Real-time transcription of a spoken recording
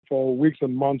for weeks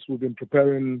and months, we've been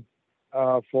preparing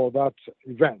for that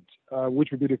event,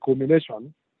 which will be the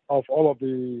culmination of all of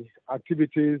the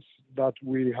activities that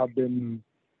we have been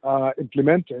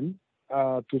implementing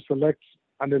to select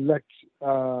and elect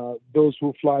those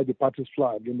who fly the party's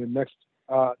flag in the next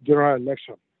general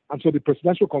election. And so the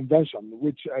presidential convention,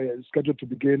 which is scheduled to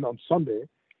begin on Sunday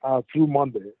through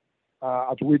Monday,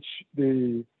 at which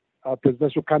the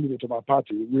presidential candidate of our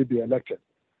party will be elected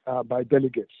by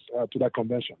delegates to that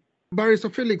convention. Barrister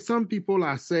Felix, some people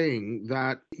are saying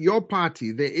that your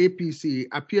party, the APC,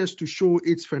 appears to show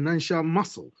its financial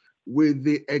muscle with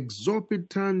the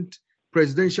exorbitant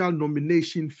presidential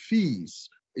nomination fees.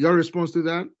 Your response to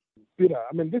that? Peter,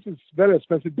 I mean, this is very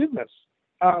expensive business.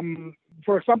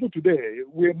 For example, today,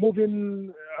 we're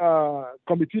moving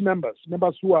committee members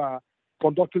who are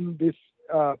conducting these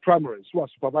primaries, who are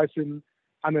supervising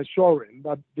and ensuring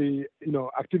that the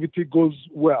activity goes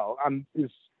well and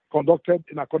is conducted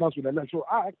in accordance with the Electoral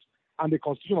Act and the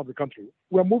Constitution of the country.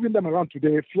 We're moving them around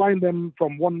today, flying them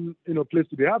from one place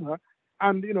to the other,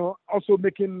 and also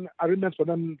making arrangements for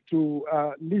them to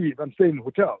live and stay in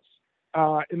hotels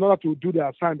in order to do their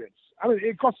assignments. I mean,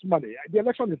 it costs money. The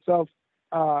election itself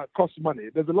costs money.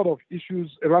 There's a lot of issues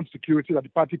around security that the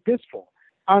party pays for.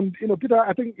 And Peter,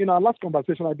 I think in our last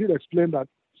conversation, I did explain that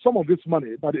some of this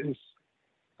money that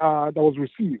was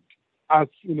received as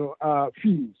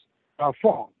fees,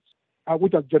 funds,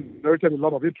 which has generated a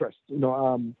lot of interest, in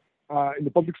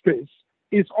the public space,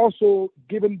 is also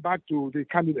given back to the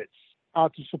candidates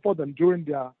to support them during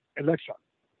their election.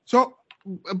 So,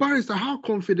 Barrister, how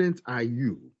confident are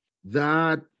you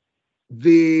that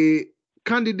the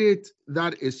candidate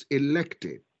that is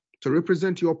elected to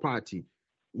represent your party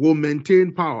will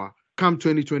maintain power come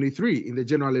 2023 in the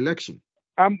general election?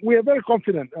 We are very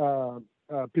confident,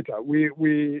 Peter.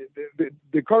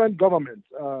 The current government,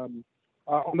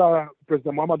 under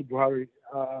President Muhammadu Buhari,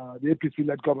 the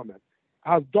APC-led government,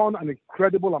 has done an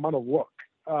incredible amount of work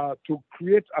to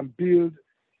create and build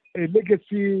a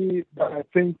legacy that I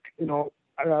think,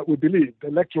 we believe the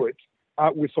electorate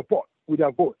will support with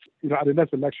their vote, at the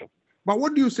next election. But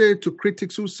what do you say to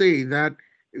critics who say that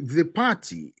the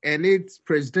party and its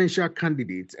presidential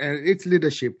candidates and its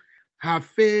leadership have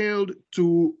failed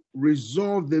to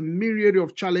resolve the myriad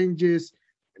of challenges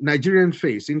Nigerians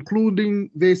face, including,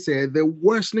 they say, the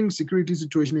worsening security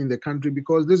situation in the country,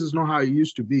 because this is not how it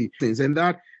used to be. And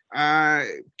that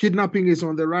kidnapping is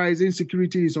on the rise,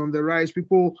 insecurity is on the rise,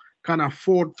 people can't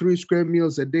afford 3 square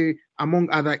meals a day, among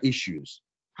other issues.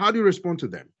 How do you respond to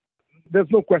them? There's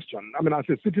no question. I mean, as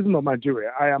a citizen of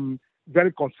Nigeria, I am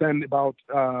very concerned about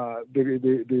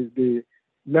the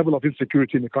level of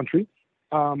insecurity in the country.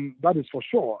 That is for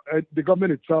sure. The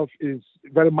government itself is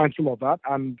very mindful of that,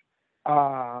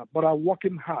 but are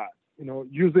working hard,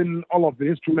 using all of the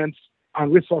instruments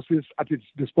and resources at its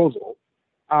disposal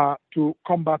to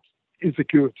combat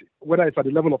insecurity, whether it's at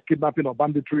the level of kidnapping or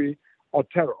banditry or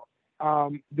terror.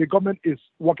 The government is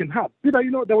working hard. Peter,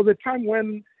 there was a time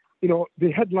when,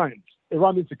 the headlines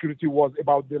around insecurity was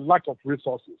about the lack of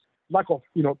resources, lack of,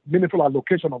 meaningful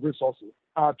allocation of resources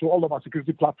to all of our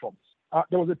security platforms.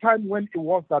 There was a time when it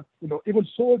was that, even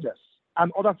soldiers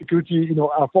and other security,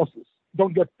 forces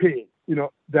don't get paid,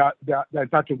 their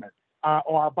entitlement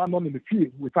or are abandoned in the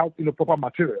field without, proper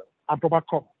material and proper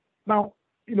cover. Now,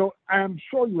 I am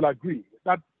sure you will agree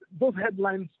that those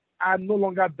headlines are no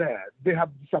longer there. They have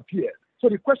disappeared. So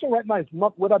the question right now is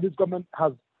not whether this government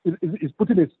is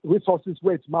putting its resources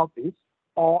where its mouth is,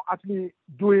 or actually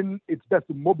doing its best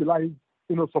to mobilize,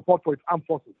 support for its armed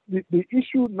forces. The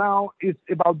issue now is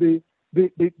about the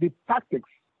tactics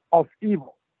of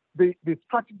evil, the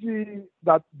strategy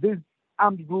that these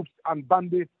armed groups and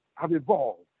bandits have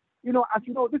evolved. As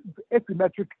you know, this is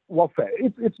asymmetric warfare.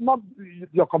 It's not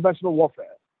your conventional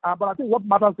warfare. But I think what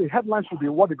matters, the headline should be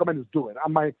what the government is doing.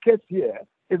 And my case here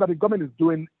is that the government is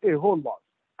doing a whole lot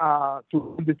to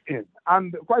bring this in.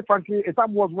 And quite frankly, a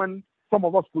time was when some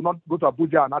of us could not go to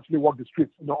Abuja and actually walk the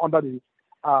streets, under the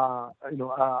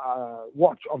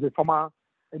watch of the former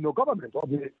government of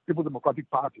the People's Democratic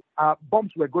Party.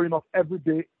 Bombs were going off every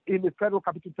day in the Federal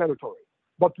Capital Territory.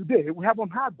 But today, we haven't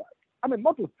had that. I mean,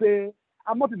 not to say,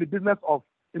 I'm not in the business of,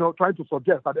 trying to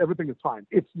suggest that everything is fine.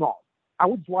 It's not.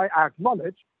 And which is why I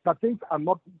acknowledge that things are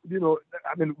not,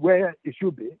 where it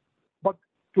should be. But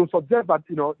to suggest that,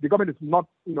 the government is not,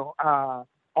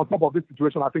 on top of this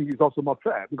situation, I think is also not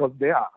fair, because they are.